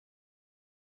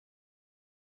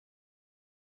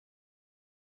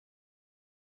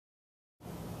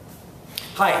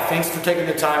Hi, thanks for taking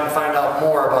the time to find out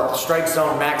more about the Strike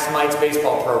Zone Max Mites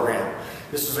baseball program.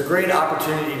 This is a great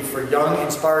opportunity for young,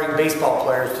 inspiring baseball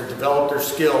players to develop their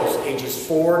skills ages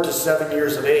 4 to 7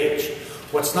 years of age.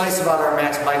 What's nice about our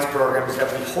Max Mites program is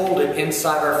that we hold it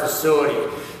inside our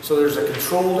facility, so there's a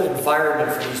controlled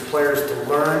environment for these players to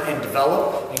learn and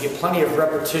develop and get plenty of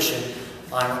repetition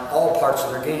on all parts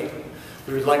of their game.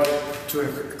 We would like to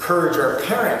encourage our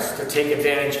parents to take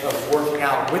advantage of working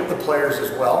out with the players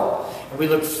as well. And we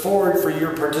look forward for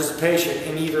your participation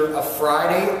in either a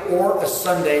Friday or a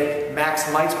Sunday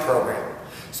Max Mites program.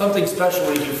 Something special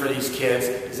we do for these kids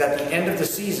is at the end of the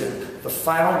season, the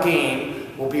final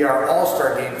game will be our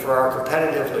All-Star game for our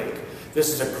competitive league. This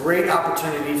is a great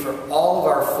opportunity for all of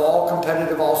our fall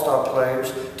competitive All-Star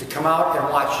players to come out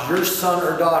and watch your son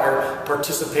or daughter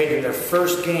participate in their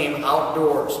first game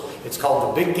outdoors. It's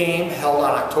called The Big Game, held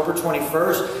on October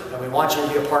 21st, and we want you to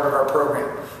be a part of our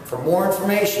program. For more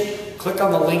information, click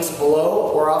on the links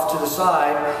below or off to the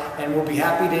side, and we'll be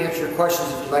happy to answer your questions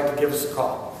if you'd like to give us a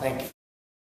call. Thank you.